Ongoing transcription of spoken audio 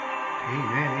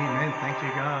Amen, amen. Thank you,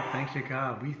 God. Thank you,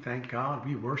 God. We thank God.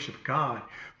 We worship God.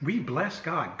 We bless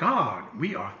God. God,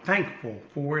 we are thankful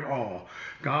for it all.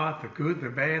 God, the good, the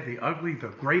bad, the ugly, the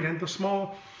great, and the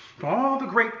small. For all the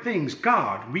great things,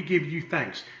 God, we give you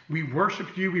thanks. We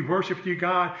worship you. We worship you,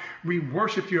 God. We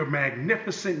worship your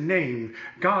magnificent name.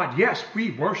 God, yes,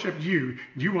 we worship you.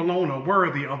 You alone are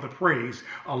worthy of the praise.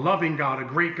 A loving God, a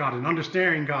great God, an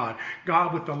understanding God.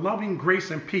 God, with the loving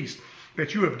grace and peace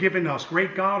that you have given us,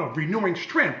 great God of renewing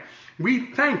strength. We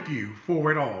thank you for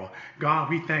it all. God,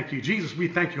 we thank you. Jesus, we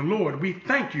thank you. Lord, we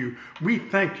thank you. We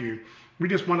thank you. We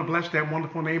just want to bless that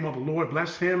wonderful name of the Lord.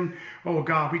 Bless him. Oh,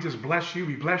 God, we just bless you.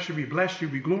 We bless you. We bless you.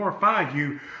 We glorify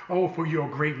you. Oh, for your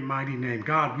great and mighty name.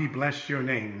 God, we bless your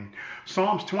name.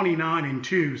 Psalms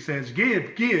 29:2 says,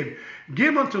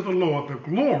 Give unto the Lord the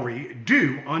glory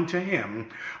due unto him.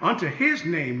 Unto his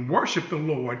name worship the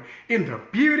Lord in the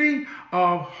beauty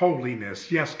of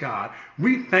holiness. Yes, God,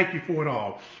 we thank you for it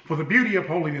all. For the beauty of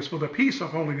holiness, for the peace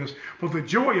of holiness, for the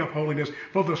joy of holiness,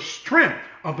 for the strength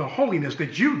of the holiness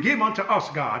that you give unto us,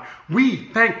 God. We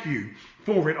thank you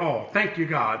for it all. Thank you,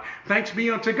 God. Thanks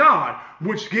be unto God,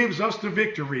 which gives us the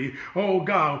victory. Oh,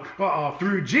 God,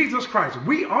 through Jesus Christ,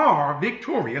 we are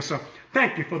victorious.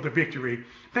 Thank you for the victory.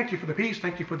 Thank you for the peace.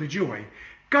 Thank you for the joy.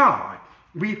 God,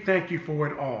 we thank you for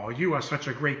it all. You are such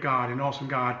a great God, an awesome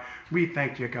God. We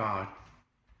thank you, God.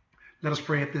 Let us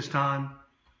pray at this time.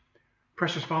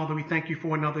 Precious Father, we thank you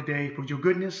for another day, for your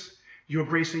goodness, your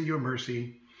grace, and your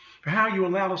mercy. For how you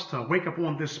allowed us to wake up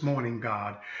on this morning,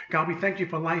 God. God, we thank you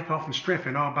for life, health, and strength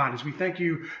in our bodies. We thank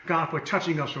you, God, for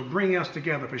touching us, for bringing us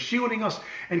together, for shielding us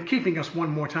and keeping us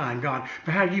one more time, God. For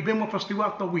how you've been with us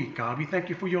throughout the week, God. We thank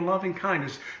you for your loving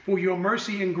kindness, for your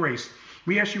mercy and grace.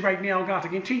 We ask you right now, God, to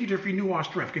continue to renew our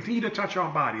strength, continue to touch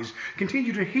our bodies,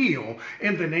 continue to heal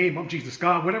in the name of Jesus.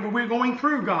 God, whatever we're going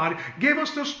through, God, give us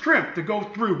the strength to go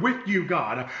through with you,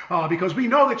 God, because we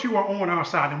know that you are on our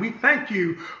side, and we thank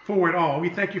you for it all. We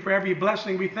thank you for every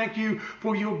blessing. We thank you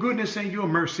for your goodness and your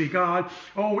mercy, God.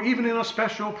 Oh, even in a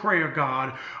special prayer,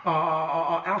 God,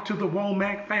 out to the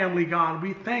Womack family, God,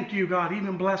 we thank you, God.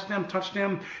 Even bless them, touch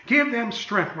them, give them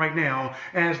strength right now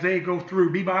as they go through.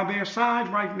 Be by their side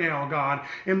right now, God.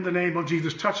 In the name of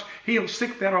Jesus, touch, heal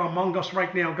sick that are among us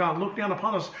right now, God. Look down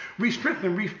upon us,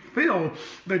 re-strengthen, refill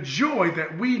the joy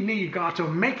that we need, God, to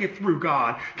make it through,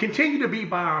 God. Continue to be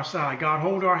by our side, God.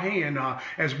 Hold our hand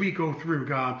as we go through,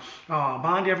 God.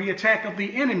 Bind every attack of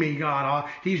the enemy, God.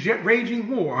 He's yet raging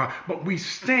war, but we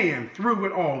stand through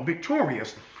it all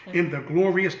victorious in the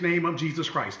glorious name of Jesus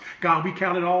Christ. God, we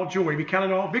count it all joy. We count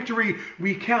it all victory.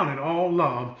 We count it all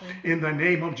love in the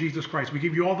name of Jesus Christ. We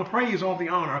give you all the praise, all the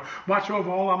honor. Watch over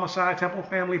all our Messiah Temple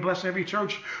family. Bless every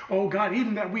church. Oh, God,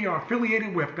 even that we are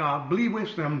affiliated with, God, be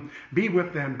with them,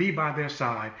 be by their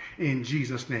side in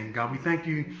Jesus' name. God, we thank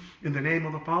you in the name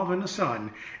of the Father and the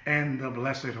Son and the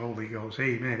blessed Holy Ghost.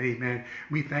 Amen, amen.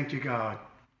 We thank you, God.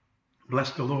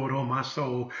 Bless the Lord, oh my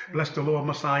soul. Bless the Lord,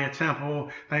 Messiah Temple.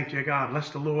 Thank you, God. Bless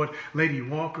the Lord, Lady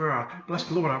Walker. Bless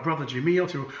the Lord, our brother Jamil,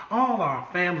 to all our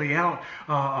family out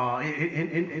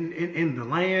in the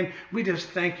land. We just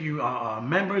thank you,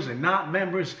 members and not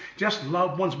members, just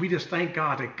loved ones. We just thank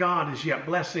God that God is yet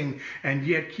blessing and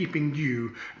yet keeping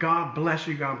you. God bless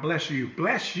you. God bless you.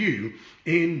 Bless you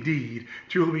indeed.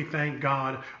 Truly, we thank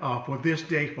God for this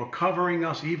day, for covering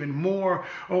us even more.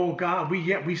 Oh God,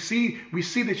 we see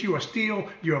that you are still,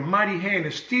 your mighty hand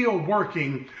is still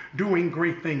working, doing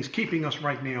great things, keeping us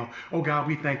right now. Oh God,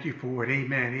 we thank you for it.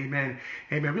 Amen, amen,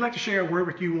 amen. We'd like to share a word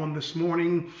with you on this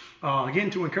morning,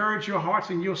 again, to encourage your hearts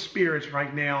and your spirits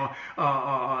right now,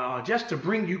 just to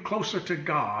bring you closer to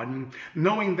God, and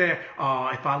knowing that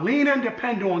if I lean and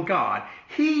depend on God,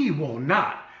 He will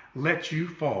not let you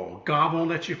fall. God won't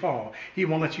let you fall. He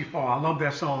won't let you fall. I love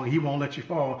that song. He won't let you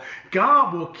fall.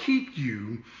 God will keep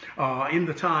you in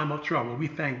the time of trouble. We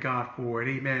thank God for it.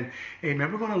 Amen. Amen.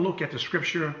 We're going to look at the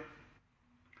scripture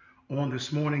on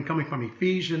this morning, coming from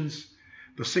Ephesians,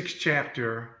 the 6th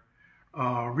chapter,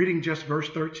 reading just verse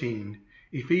 13.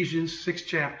 Ephesians 6th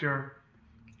chapter,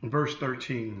 verse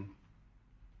 13.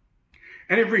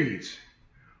 And it reads,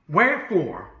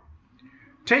 Wherefore,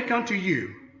 take unto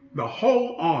you the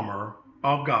whole armor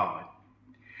of God,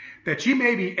 that ye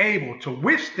may be able to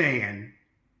withstand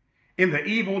in the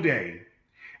evil day,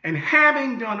 and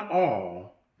having done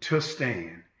all, to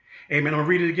stand. Amen. I'll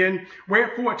read it again.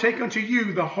 Wherefore take unto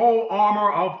you the whole armor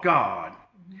of God,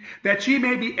 that ye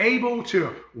may be able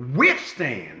to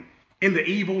withstand in the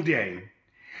evil day,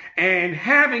 and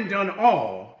having done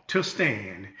all, to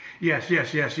stand. Yes.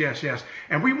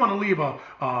 And we want to leave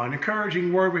an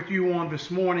encouraging word with you on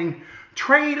this morning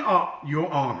Trade up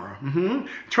your armor.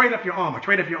 Trade up your armor.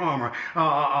 Trade up your armor.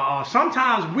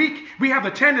 Sometimes we have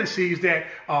the tendencies that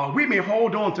we may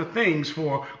hold on to things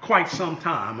for quite some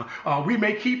time. We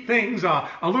may keep things a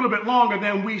little bit longer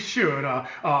than we should.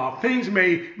 Things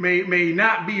may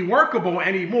not be workable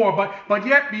anymore, but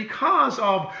yet because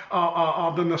of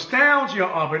the nostalgia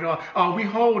of it, we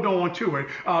hold on to it.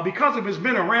 Because it's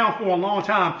been around for a long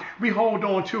time, we hold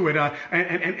on to it,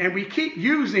 and we keep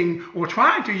using or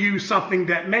trying to use something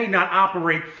that may not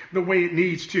operate the way it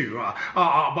needs to.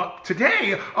 But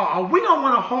today, we don't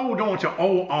want to hold on to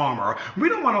old armor. We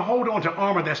don't want to hold on to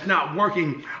armor that's not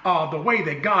working the way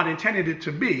that God intended it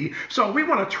to be. So we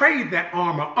want to trade that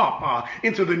armor up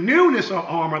into the newness of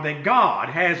armor that God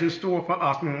has in store for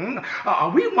us.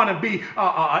 We want to be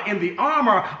in the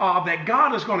armor that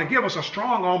God is going to give us, a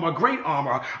strong armor, great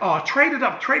armor. Trade it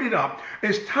up, trade it up.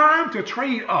 It's time to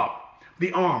trade up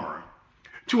the armor.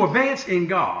 To advance in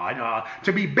God,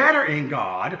 to be better in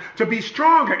God, to be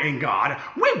stronger in God,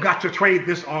 we've got to trade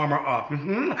this armor up.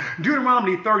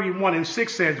 Deuteronomy 31:6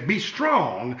 says, be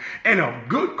strong and of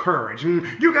good courage.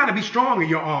 You got to be strong in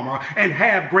your armor and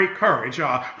have great courage.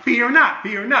 Fear not,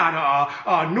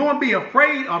 nor be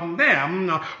afraid of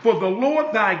them, for the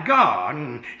Lord thy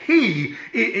God, he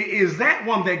is that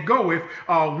one that goeth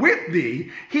with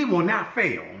thee. He will not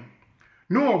fail,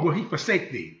 nor will he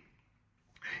forsake thee.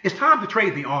 It's time to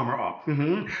trade the armor up.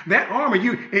 That armor,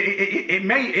 it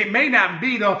may not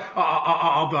be the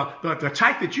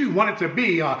type that you want it to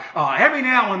be. Every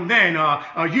now and then,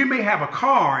 you may have a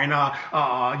car, and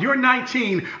your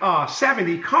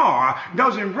 1970 car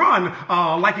doesn't run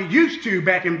like it used to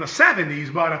back in the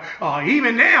 70s. But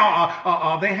even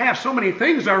now, they have so many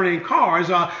things that are in cars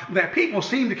that people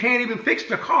can't even fix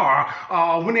the car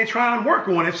when they try and work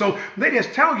on it. So they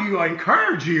just tell you,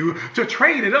 encourage you to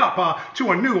trade it up to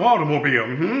a new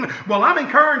automobile. Well, I'm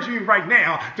encouraging you right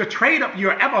now to trade up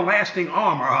your everlasting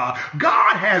armor.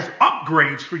 God has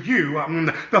upgrades for you,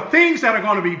 the things that are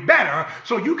going to be better,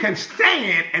 so you can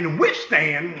stand and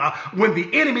withstand when the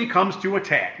enemy comes to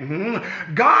attack.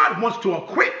 God wants to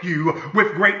equip you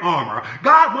with great armor.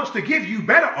 God wants to give you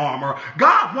better armor.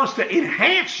 God wants to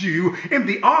enhance you in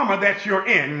the armor that you're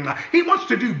in. He wants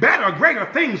to do better,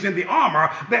 greater things in the armor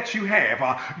that you have.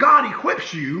 God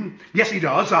equips you. Yes, he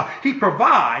does. He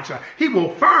provides. He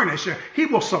will furnish. He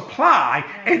will supply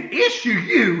and issue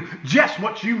you just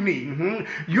what you need.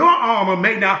 Your armor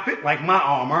may not fit like my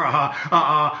armor.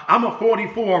 I'm a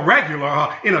 44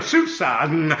 regular in a suit size.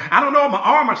 I don't know what my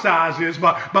armor size is,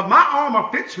 but my armor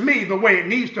fits me the way it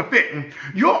needs to fit.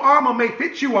 Your armor may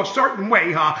fit you a certain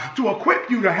way to equip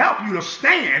you, to help you to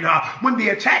stand when the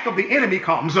attack of the enemy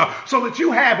comes, so that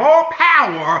you have all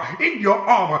power in your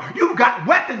armor. You've got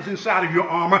weapons inside of your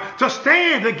armor to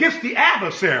stand against the adversary.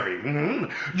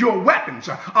 Your weapons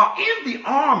are in the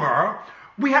armor.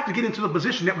 We have to get into the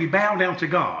position that we bow down to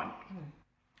God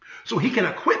so he can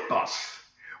equip us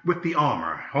with the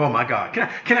armor. Oh my God. Can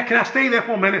I stay there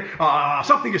for a minute?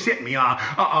 Something just hit me.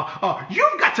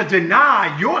 You've got to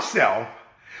deny yourself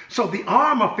so the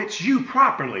armor fits you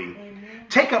properly.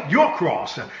 Take up your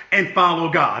cross and follow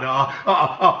God.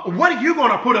 What are you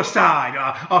going to put aside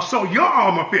so your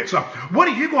armor fits? What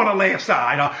are you going to lay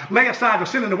aside? Lay aside the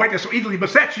sin and the weight that so easily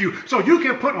besets you, so you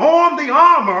can put on the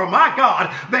armor, my God,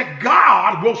 that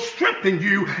God will strengthen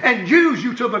you and use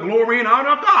you to the glory and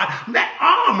honor of God. That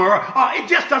armor, it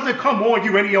just doesn't come on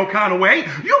you any old kind of way.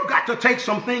 You've got to take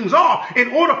some things off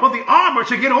in order for the armor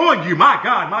to get on you. My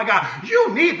God, my God.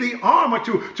 You need the armor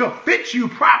to fit you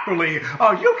properly.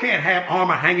 You can't have armor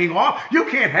hanging off. You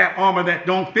can't have armor that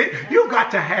don't fit. You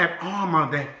got to have armor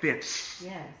that fits.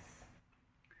 Yes.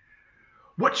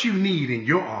 What you need in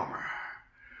your armor.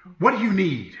 What do you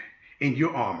need in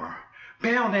your armor?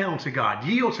 Bow down to God.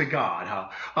 Yield to God.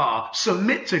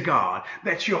 Submit to God,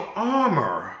 that your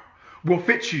armor will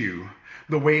fit you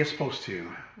the way it's supposed to.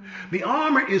 The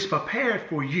armor is prepared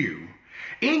for you.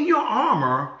 In your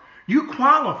armor, you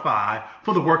qualify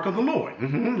for the work of the Lord.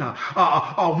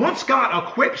 Once God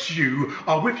equips you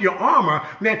with your armor,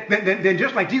 then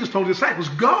just like Jesus told his disciples,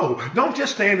 go. Don't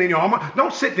just stand in your armor.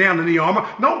 Don't sit down in the armor.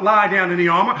 Don't lie down in the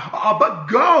armor. But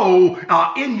go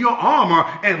in your armor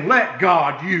and let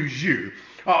God use you.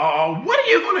 What are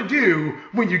you going to do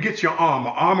when you get your armor?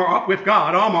 Armor up with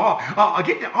God. Armor up.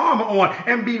 Get the armor on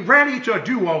and be ready to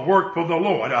do a work for the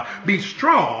Lord. Be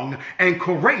strong and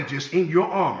courageous in your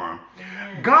armor.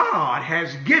 God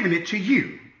has given it to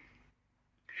you.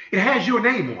 It has your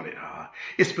name on it.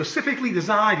 is specifically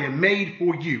designed and made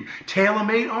for you.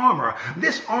 Tailor-made armor.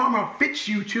 This armor fits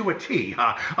you to a T.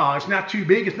 It's not too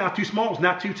big, it's not too small, it's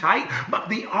not too tight, but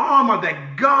the armor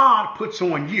that God puts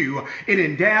on you, it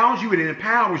endows you, it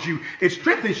empowers you, it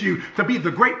strengthens you to be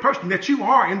the great person that you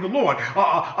are in the Lord.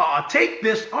 Take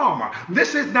this armor.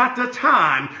 This is not the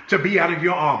time to be out of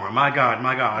your armor. My God,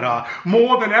 my God.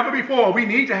 More than ever before, we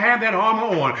need to have that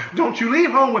armor on. Don't you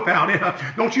leave home without it.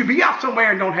 Don't you be out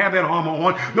somewhere and don't have that armor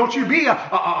on. Don't you be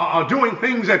doing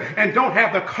things and don't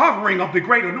have the covering of the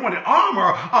great anointed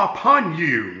armor upon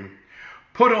you.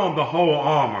 Put on the whole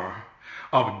armor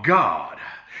of God,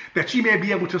 that ye may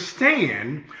be able to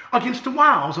stand against the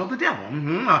wiles of the devil.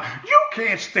 You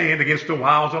can't stand against the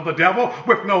wiles of the devil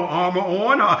with no armor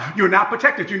on. You're not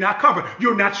protected. You're not covered.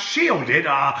 You're not shielded. The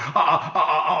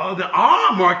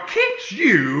armor keeps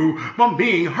you from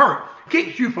being hurt,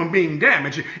 keeps you from being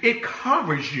damaged. It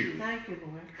covers you. Thank you,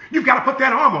 Lord. You've got to put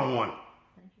that armor on.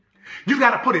 You've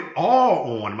got to put it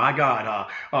all on. My God,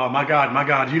 my God, my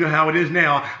God. You know how it is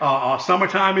now.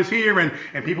 Summertime is here and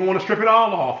people want to strip it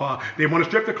all off. They want to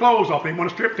strip the clothes off. They want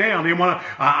to strip down. They want to,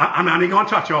 I'm not even going to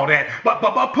touch all that. But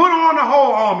put on the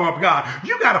whole armor of God.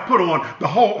 You got to put on the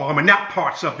whole armor, not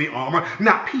parts of the armor,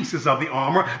 not pieces of the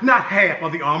armor, not half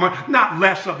of the armor, not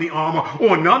less of the armor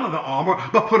or none of the armor,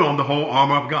 but put on the whole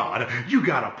armor of God. You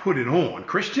got to put it on.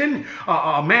 Christian,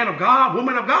 man of God,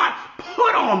 woman of God,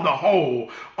 put on the whole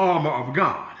armor of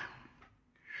God.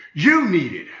 You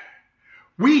need it.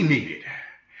 We need it.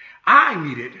 I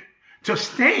need it to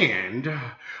stand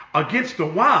against the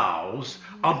wiles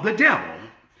of the devil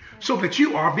so that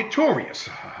you are victorious.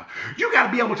 You got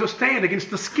to be able to stand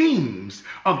against the schemes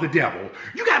of the devil.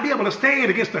 You got to be able to stand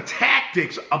against the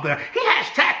tactics of the, he has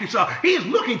tactics. He is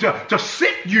looking to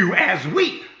sift you as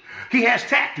wheat. He has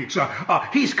tactics.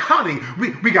 He's cunning.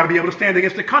 We got to be able to stand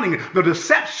against the cunning, the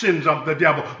deceptions of the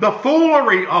devil, the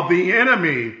foolery of the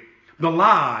enemy, the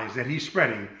lies that he's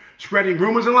spreading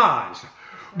rumors and lies.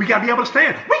 We got to be able to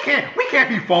stand. We can't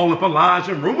be falling for lies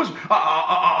and rumors.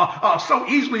 So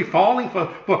easily falling for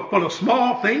the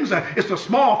small things. It's the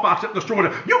small fox that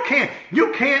destroys it.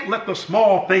 You can't let the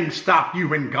small things stop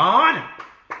you in God.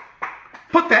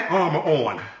 Put that armor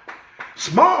on.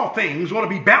 Small things ought to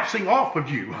be bouncing off of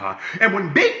you. And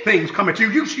when big things come at you,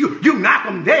 you knock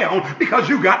them down because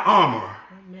you got armor.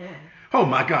 Amen. Oh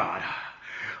my God.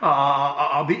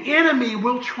 The enemy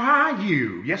will try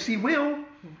you. Yes, he will.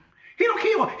 He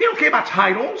don't care about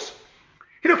titles.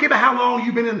 He don't care about how long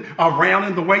you've been around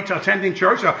in the way to attending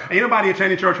church. Ain't nobody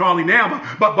attending church hardly now.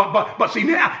 But see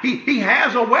now, he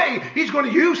has a way. He's going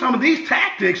to use some of these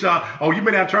tactics. You've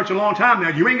been out of church a long time now.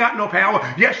 You ain't got no power.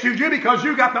 Yes, you do, because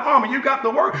you got the armor. You got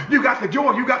the word. You got the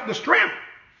joy. You got the strength.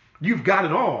 You've got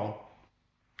it all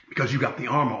because you got the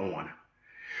armor on.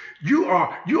 You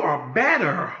are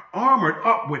better armored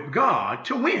up with God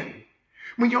to win.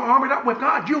 When you're armored up with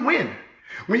God, you win.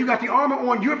 When you got the armor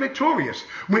on, you're victorious.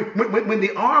 When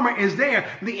the armor is there,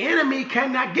 the enemy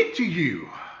cannot get to you.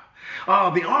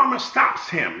 The armor stops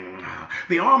him.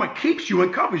 The armor keeps you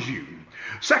and covers you.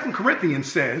 2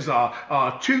 Corinthians says,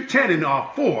 2:10 and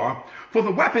 4, for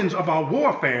the weapons of our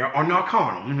warfare are not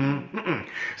carnal.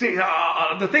 See,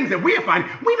 the things that we're fighting,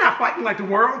 we're not fighting like the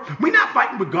world. We're not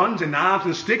fighting with guns and knives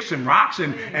and sticks and rocks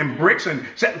and bricks and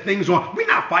setting things on. We're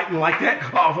not fighting like that.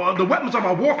 The weapons of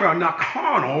our warfare are not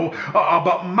carnal,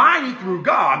 but mighty through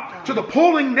God to the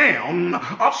pulling down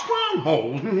of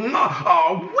strongholds.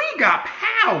 We got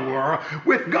power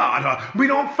with God. We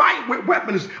don't fight with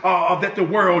weapons that the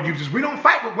world uses. We don't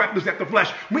fight with weapons that the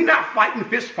flesh. We're not fighting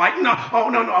fist fighting.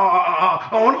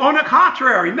 On the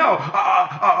contrary, no.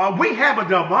 We have a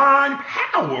divine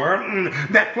power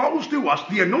that flows through us,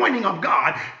 the anointing of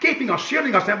God, keeping us,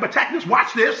 shielding us, and protecting us.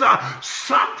 Watch this.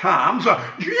 Sometimes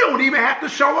you don't even have to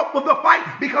show up for the fight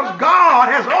because God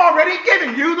has already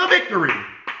given you the victory.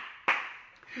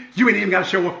 You ain't even got to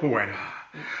show up for it.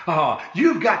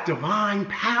 You've got divine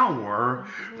power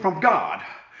from God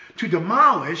to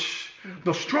demolish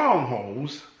the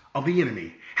strongholds of the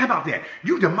enemy. How about that?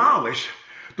 You demolish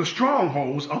the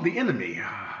strongholds of the enemy.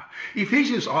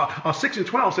 Ephesians 6 and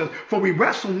 12 says, for we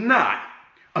wrestle not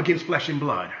against flesh and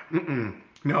blood.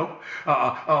 No.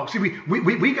 See,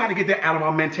 we got to get that out of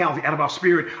our mentality, out of our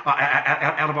spirit,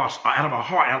 out of our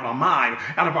heart, out of our mind,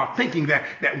 out of our thinking that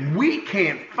we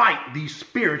can't fight these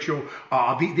spiritual,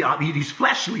 these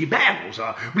fleshly battles.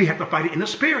 We have to fight it in the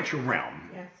spiritual realm.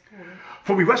 Yes.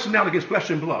 For we wrestle not against flesh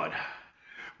and blood.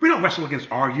 We don't wrestle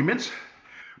against arguments.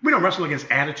 We don't wrestle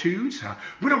against attitudes.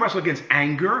 We don't wrestle against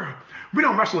anger. We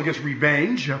don't wrestle against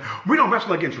revenge. We don't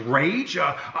wrestle against rage.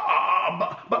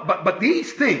 But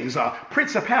these things,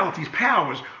 principalities,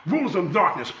 powers, rulers of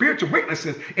darkness, spiritual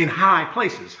witnesses in high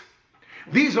places.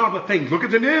 These are the things. Look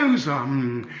at the news.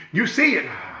 You see it.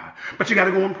 But you got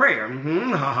to go in prayer.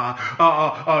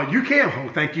 You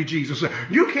can, thank you, Jesus.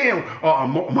 You can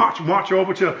march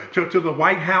over to the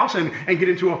White House and get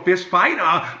into a fist fight.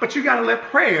 But you got to let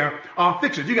prayer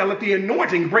fix it. You got to let the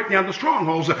anointing break down the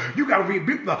strongholds. You got to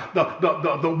rebuke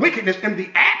the wickedness in the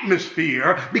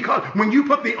atmosphere, because when you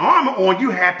put the armor on,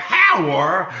 you have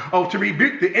power to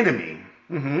rebuke the enemy.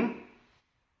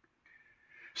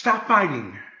 Stop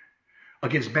fighting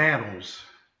against battles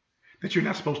that you're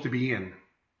not supposed to be in.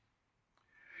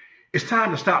 It's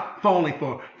time to stop falling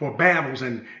for battles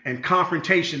and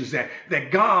confrontations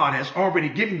that God has already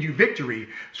given you victory.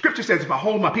 Scripture says, if I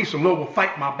hold my peace, the Lord will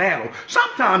fight my battle.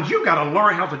 Sometimes you got to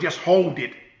learn how to just hold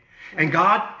it. And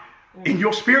God, in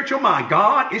your spiritual mind,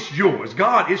 God, it's yours.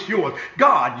 God, it's yours.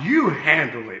 God, you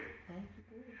handle it.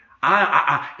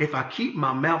 If I keep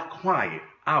my mouth quiet,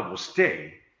 I will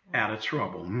stay out of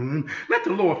trouble. Let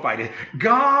the Lord fight it.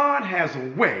 God has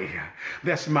a way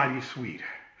that's mighty sweet.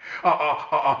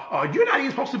 You're not even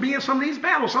supposed to be in some of these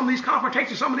battles, some of these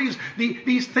confrontations, some of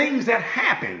these things that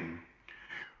happen.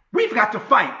 We've got to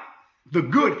fight the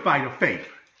good fight of faith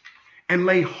and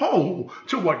lay hold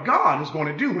to what God is going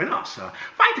to do in us.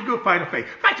 Fight the good fight of faith.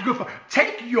 Fight the good fight.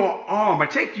 Take your armor.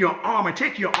 Take your armor.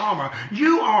 Take your armor.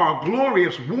 You are a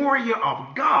glorious warrior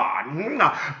of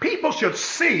God. People should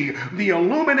see the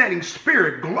illuminating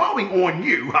spirit glowing on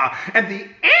you, and the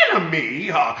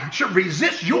enemy should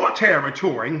resist your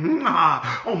territory.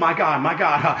 Oh my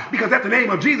God, because at the name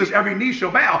of Jesus, every knee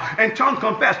shall bow and tongue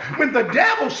confess. When the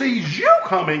devil sees you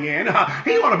coming in,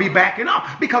 he ought to be backing up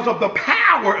because of the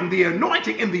power and the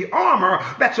anointing in the armor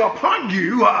that's upon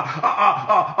you.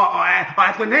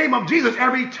 At the name of Jesus,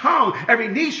 every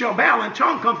knee shall bow and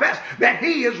tongue confess that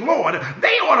he is Lord.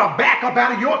 They ought to back up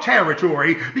out of your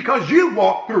territory because you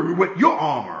walk through with your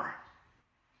armor.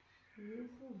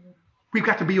 We've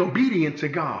got to be obedient to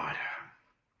God.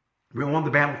 We're on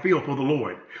the battlefield for the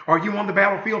Lord. Are you on the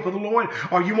battlefield for the Lord?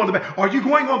 Are you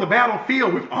going on the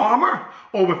battlefield with armor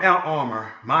or without armor?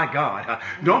 My God,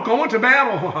 don't go into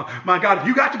battle. My God, if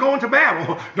you got to go into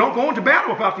battle, don't go into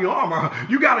battle without the armor.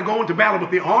 You got to go into battle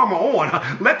with the armor on.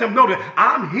 Let them know that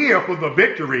I'm here for the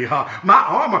victory. My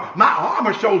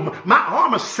armor shows, my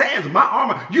armor says,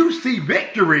 you see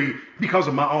victory because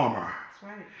of my armor. That's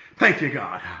right. Thank you,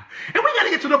 God. And we got to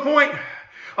get to the point,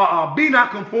 be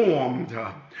not conformed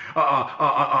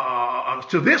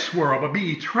to this world, but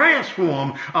be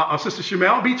transformed, Sister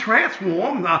Shamel, be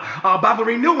transformed by the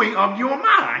renewing of your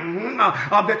mind,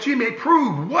 that you may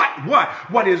prove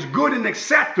what is good and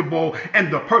acceptable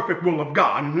and the perfect will of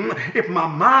God. If my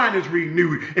mind is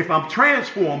renewed, if I'm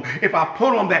transformed, if I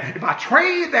put on that, if I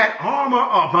trade that armor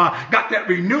up, got that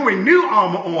renewing new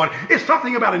armor on, it's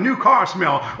something about a new car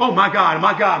smell. Oh my God.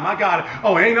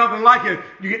 Oh, ain't nothing like it.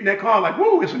 You get in that car like,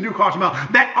 woo, it's a new car smell.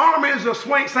 That armor is the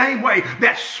same way.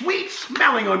 That sweet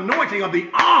smelling anointing of the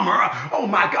armor. Oh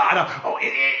my God.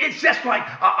 It's just like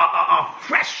a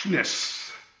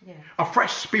freshness. Yeah. A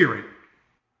fresh spirit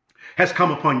has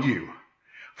come upon you.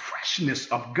 Freshness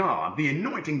of God, the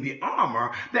anointing, the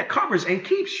armor that covers and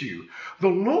keeps you. The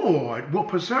Lord will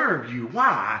preserve you.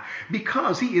 Why?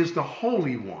 Because he is the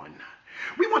Holy One.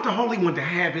 We want the Holy One to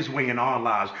have his way in our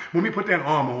lives. When we put that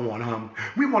armor on,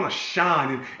 we want to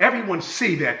shine and everyone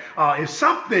see that it's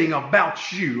something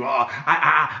about you.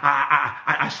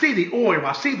 I see the oil.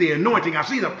 I see the anointing. I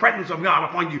see the presence of God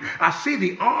upon you. I see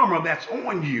the armor that's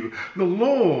on you. The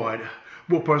Lord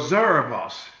will preserve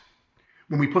us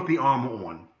when we put the armor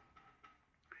on.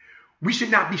 We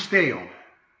should not be stale.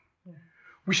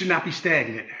 We should not be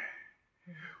stagnant.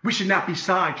 We should not be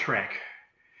sidetracked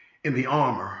in the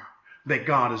armor that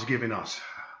God has given us.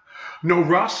 No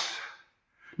rust,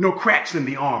 no cracks in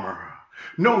the armor,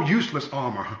 no useless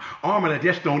armor that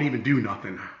just don't even do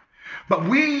nothing. But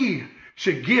we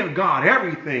should give God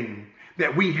everything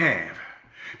that we have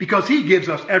because he gives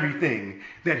us everything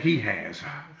that he has.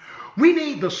 We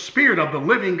need the Spirit of the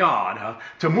living God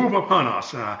to move upon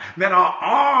us, that our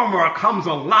armor comes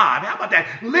alive. How about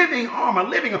that? Living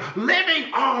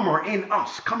armor in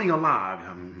us coming alive.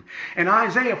 And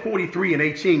Isaiah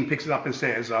 43:18 picks it up and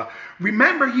says,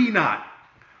 remember ye not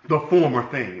the former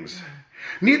things,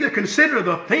 neither consider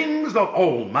the things of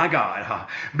old. My God,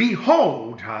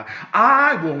 behold,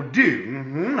 I will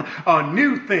do a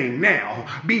new thing now.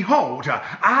 Behold,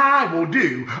 I will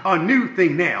do a new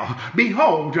thing now.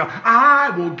 Behold,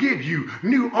 I will give you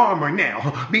new armor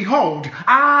now. Behold,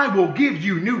 I will give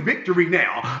you new victory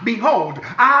now. Behold,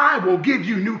 I will give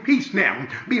you new peace now.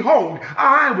 Behold,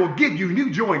 I will give you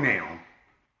new joy now.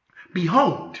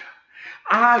 Behold,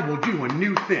 I will do a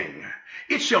new thing.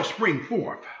 It shall spring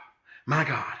forth. My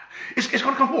God, it's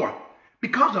going to come forth.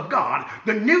 Because of God,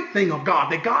 the new thing of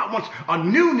God, that God wants a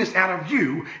newness out of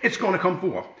you, it's going to come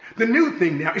forth. The new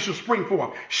thing now, it shall spring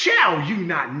forth. Shall you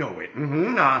not know it?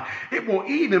 It will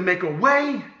even make a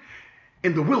way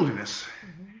in the wilderness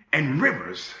and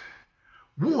rivers,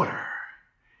 water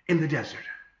in the desert.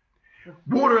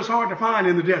 Water is hard to find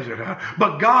in the desert,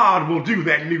 but God will do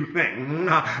that new thing.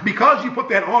 Because you put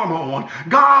that armor on,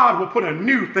 God will put a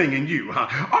new thing in you.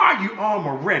 Are you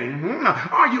armor ready?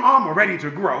 Are you armor ready to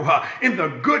grow in the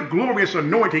good, glorious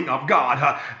anointing of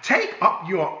God? Take up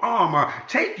your armor.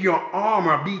 Take your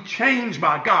armor. Be changed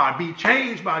by God. Be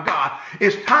changed by God.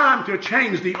 It's time to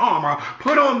change the armor.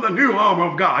 Put on the new armor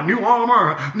of God. New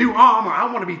armor. New armor.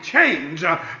 I want to be changed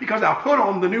because I put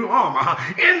on the new armor.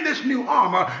 In this new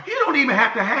armor, you don't even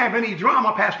have to have any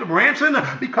drama, Pastor Branson,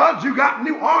 because you got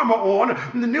new armor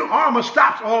on. The new armor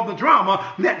stops all the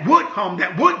drama that would come,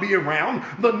 that would be around.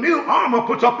 The new armor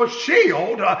puts up a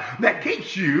shield that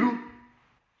keeps you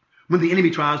when the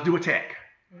enemy tries to attack.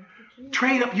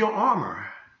 Trade up your armor.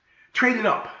 Trade it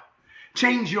up.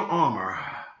 Change your armor.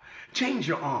 Change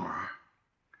your armor.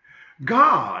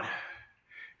 God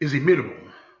is immutable.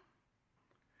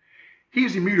 He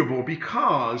is immutable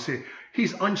because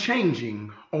He's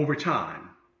unchanging over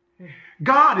time.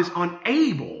 God is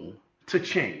unable to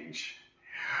change.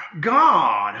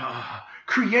 God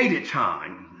created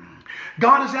time.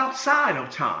 God is outside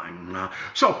of time.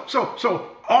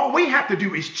 So all we have to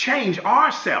do is change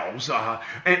ourselves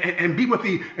and be with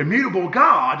the immutable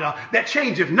God that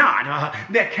changeth not,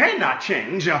 that cannot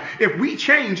change. If we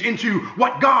change into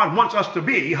what God wants us to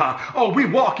be, we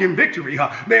walk in victory.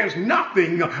 There's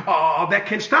nothing that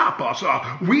can stop us.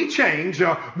 We change,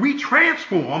 we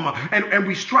transform, and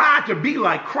we strive to be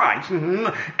like Christ,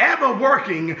 ever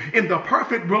working in the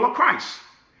perfect will of Christ.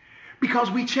 Because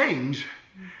we change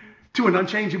to an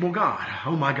unchangeable God.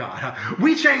 Oh my God.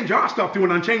 We change our stuff to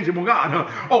an unchangeable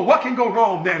God. What can go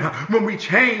wrong then when we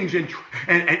change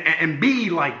and be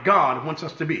like God wants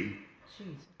us to be?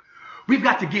 We've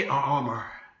got to get our armor.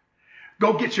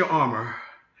 Go get your armor.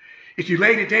 If you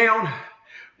laid it down,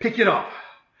 pick it up,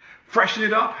 freshen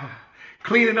it up,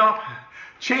 clean it up,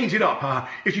 change it up.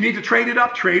 If you need to trade it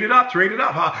up, trade it up, trade it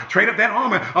up. Trade up that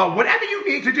armor. Whatever you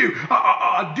need to do,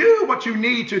 do what you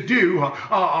need to do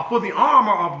for the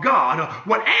armor of God.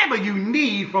 Whatever you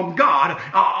need from God,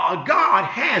 God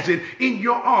has it in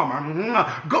your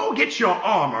armor. Go get your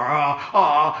armor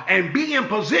and be in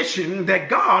position that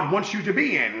God wants you to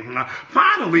be in.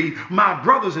 Finally, my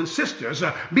brothers and sisters,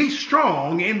 be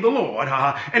strong in the Lord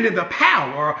and in the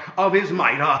power of His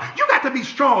might. You got to be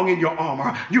strong in your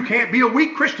armor. You can't be a weak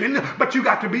Christian, but you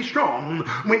got to be strong.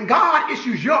 When God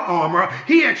issues your armor,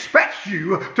 He expects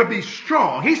you to be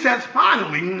strong. He says,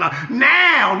 finally,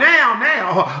 now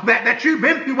that you've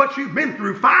been through what you've been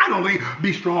through, finally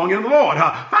be strong in the Lord.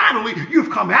 Finally, you've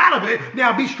come out of it.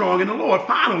 Now be strong in the Lord.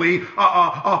 Finally, put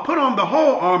on the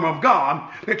whole armor of God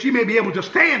that you may be able to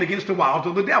stand against the wiles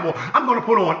of the devil. I'm going to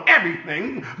put on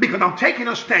everything because I'm taking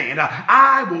a stand.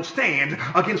 I will stand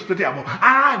against the devil.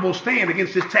 I will stand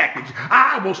against his tactics.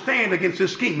 I will stand against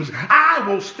his schemes. I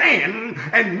will stand,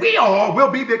 and we all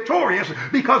will be victorious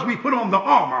because we put on the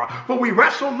armor. For we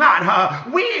wrestle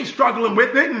not. We ain't struggling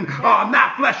with it.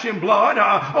 Not flesh and blood.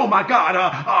 Oh my God.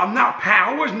 Not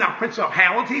powers, not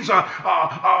principalities.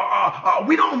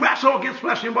 We don't wrestle against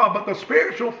flesh and blood, but the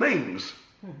spiritual things.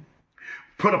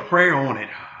 Put a prayer on it.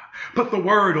 Put the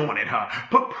word on it,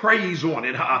 put praise on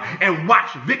it, and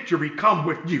watch victory come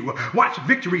with you. Watch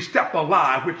victory step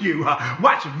alive with you.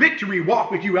 Watch victory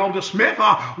walk with you, Elder Smith.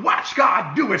 Watch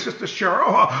God do it, Sister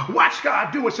Cheryl. Watch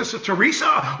God do it, Sister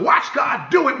Teresa. Watch God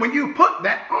do it when you put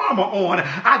that armor on.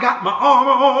 I got my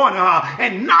armor on,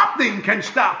 and nothing can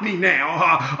stop me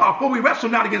now. For we wrestle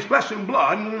not against flesh and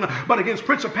blood, but against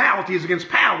principalities, against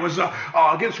powers,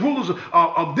 against rulers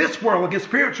of this world, against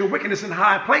spiritual wickedness in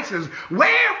high places.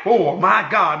 Wherefore, my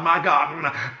God,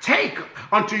 take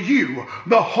unto you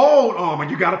the whole armor.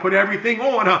 You got to put everything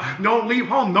on. Don't leave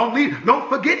home. Don't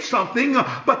forget something,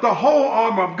 but the whole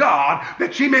armor of God,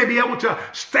 that ye may be able to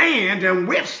stand and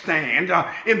withstand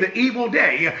in the evil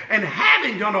day. And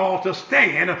having done all to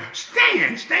stand.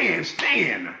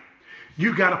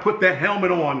 You got to put that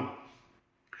helmet on.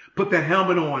 Put that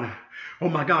helmet on. Oh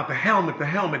my God, the helmet.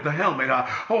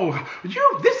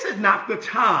 This is not the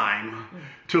time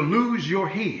to lose your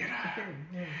head.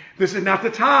 This is not the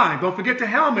time. Don't forget the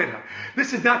helmet.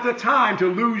 This is not the time to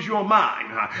lose your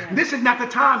mind. This is not the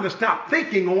time to stop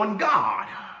thinking on God.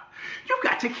 You've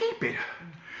got to keep it.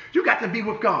 You got to be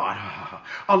with God.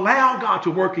 Allow God to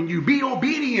work in you. Be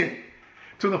obedient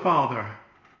to the Father.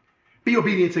 Be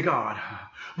obedient to God.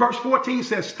 Verse 14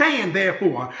 says, stand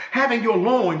therefore, having your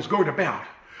loins girded about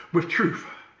with truth.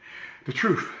 The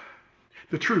truth.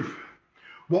 The truth.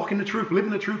 Walk in the truth, live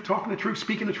in the truth, talk in the truth,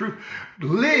 speak in the truth.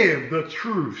 Live the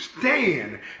truth.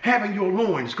 Stand, having your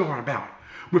loins girded about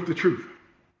with the truth.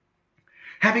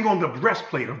 Having on the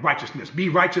breastplate of righteousness. Be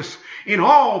righteous in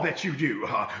all that you do.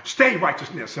 Stay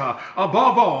righteousness.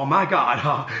 Above all, my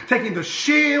God. Taking the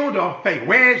shield of faith.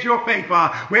 Where's your faith?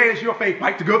 Where's your faith?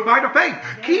 Fight the good fight of faith.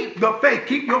 Yeah. Keep the faith.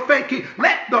 Keep your faith.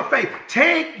 Let the faith.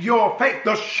 Take your faith.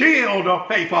 The shield of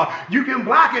faith. You can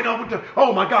block it.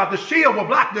 Oh my God. The shield will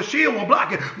block. The shield will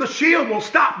block it. The shield will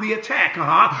stop the attack.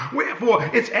 Wherefore,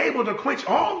 it's able to quench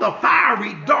all the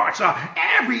fiery darts.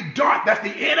 Every dart that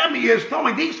the enemy is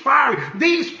throwing.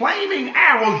 These flaming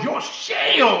arrows, your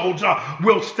shields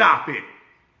will stop it.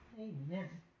 Amen.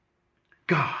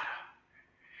 God.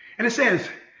 And it says,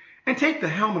 and take the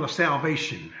helmet of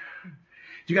salvation.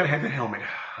 You got to have that helmet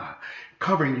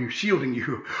covering you, shielding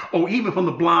you. Oh, even from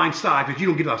the blind side, that you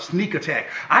don't get a sneak attack.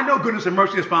 I know goodness and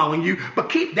mercy is following you, but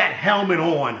keep that helmet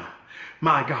on,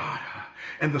 my God.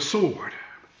 And the sword.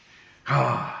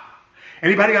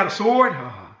 Anybody got a sword?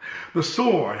 The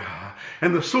sword.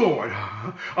 And the sword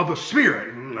of the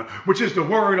Spirit, which is the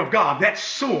word of God. That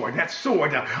sword, that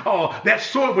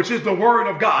sword which is the word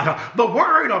of God. The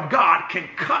word of God can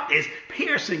cut, is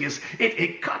piercing,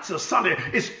 it cuts asunder.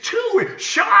 It's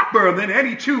sharper than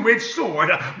any two-edged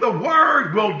sword. The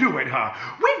word will do it.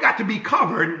 We've got to be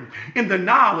covered in the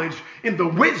knowledge, in the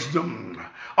wisdom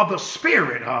of the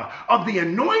Spirit, of the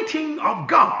anointing of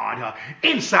God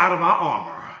inside of our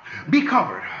armor. Be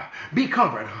covered. Be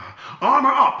covered. Armor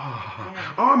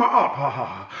up, armor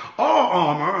up,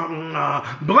 all armor,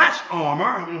 blessed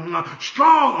armor,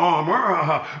 strong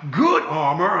armor, good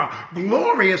armor,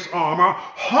 glorious armor,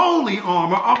 holy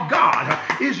armor of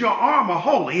God. Is your armor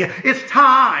holy? It's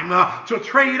time to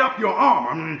trade up your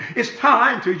armor. It's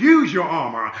time to use your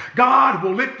armor. God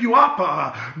will lift you up.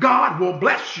 God will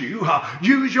bless you.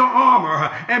 Use your armor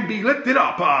and be lifted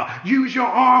up. Use your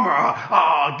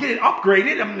armor. Get it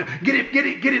upgraded.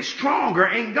 Get it stronger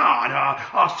in God.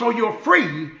 So you're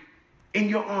free in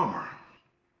your armor.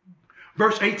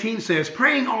 Verse 18 says,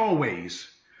 praying always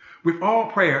with all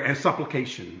prayer and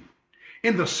supplication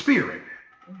in the Spirit,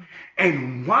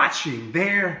 and watching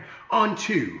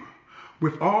thereunto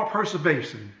with all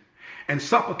perseverance and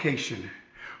supplication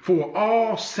for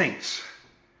all saints.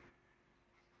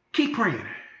 Keep praying.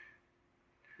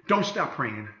 Don't stop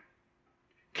praying.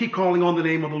 Keep calling on the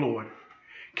name of the Lord.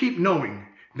 Keep knowing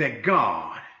that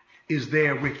God is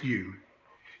there with you.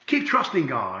 Keep trusting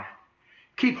God.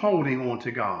 Keep holding on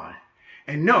to God.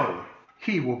 And know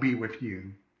He will be with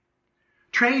you.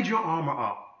 Trade your armor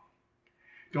up.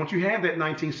 Don't you have that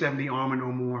 1970 armor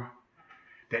no more?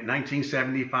 That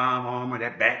 1975 armor,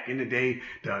 that back in the day,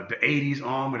 the 80s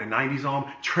armor, the 90s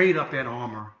armor. Trade up that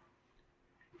armor.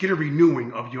 Get a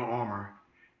renewing of your armor.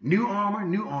 New armor,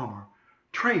 new armor.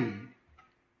 Trade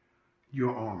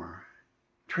your armor.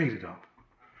 Trade it up.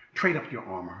 Trade up your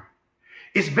armor.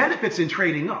 It's benefits in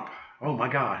trading up. Oh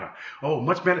my God. Oh,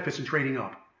 much benefits in trading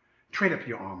up. Trade up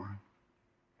your armor.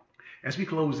 As we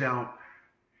close out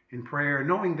in prayer,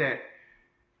 knowing that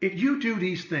if you do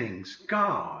these things,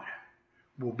 God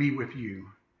will be with you.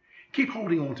 Keep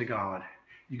holding on to God.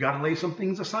 You got to lay some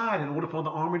things aside in order for the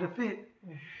armor to fit.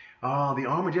 The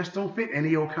armor just don't fit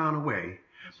any old kind of way.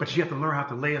 But you have to learn how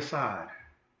to lay aside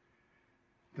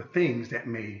the things that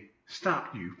may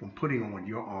stop you from putting on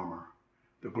your armor,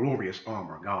 the glorious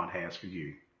armor God has for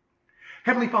you.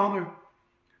 Heavenly Father,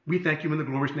 we thank you in the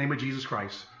glorious name of Jesus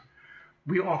Christ.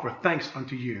 We offer thanks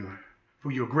unto you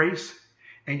for your grace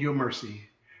and your mercy,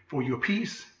 for your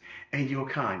peace and your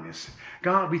kindness.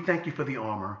 God, we thank you for the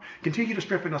armor. Continue to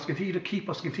strengthen us. Continue to keep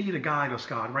us. Continue to guide us,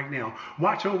 God, right now.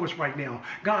 Watch over us right now.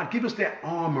 God, give us that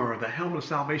armor, the helmet of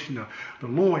salvation, the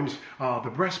loins,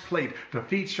 the breastplate, the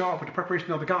feet sharp with the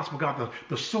preparation of the gospel, God,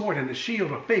 the sword and the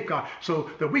shield of faith, God, so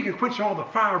that we can quench all the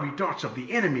fiery darts of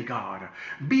the enemy, God.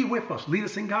 Be with us. Lead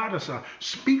us and guide us.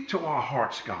 Speak to our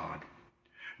hearts, God.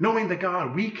 Knowing that,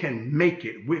 God, we can make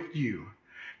it with you,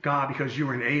 God, because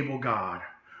you're an able God.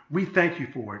 We thank you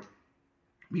for it.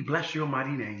 We bless your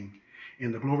mighty name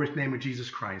in the glorious name of Jesus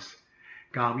Christ.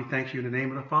 God, we thank you in the name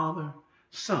of the Father,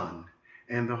 Son,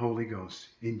 and the Holy Ghost.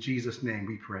 In Jesus' name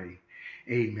we pray.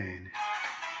 Amen.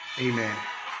 Amen.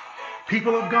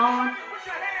 People of God,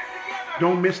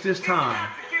 don't miss this time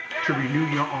to renew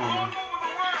your armor.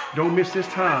 Don't miss this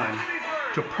time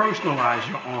to personalize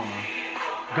your armor.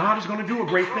 God is going to do a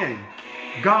great thing.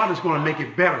 God is going to make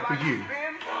it better for you.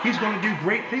 He's going to do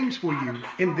great things for you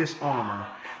in this armor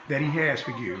that he has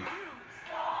for you.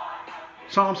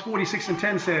 Psalms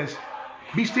 46:10 says,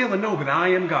 be still and know that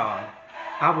I am God.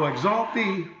 I will exalt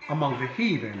thee among the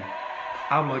heathen.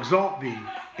 I will exalt thee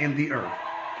in the earth.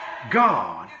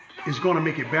 God is going to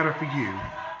make it better for you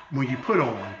when you put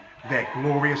on that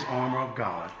glorious armor of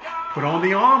God. Put on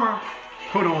the armor,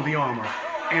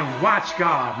 and watch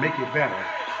God make it better.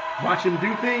 Watch him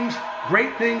do things,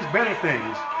 great things, better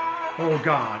things. Oh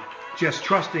God, just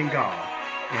trust in God,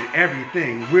 and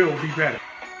everything will be better.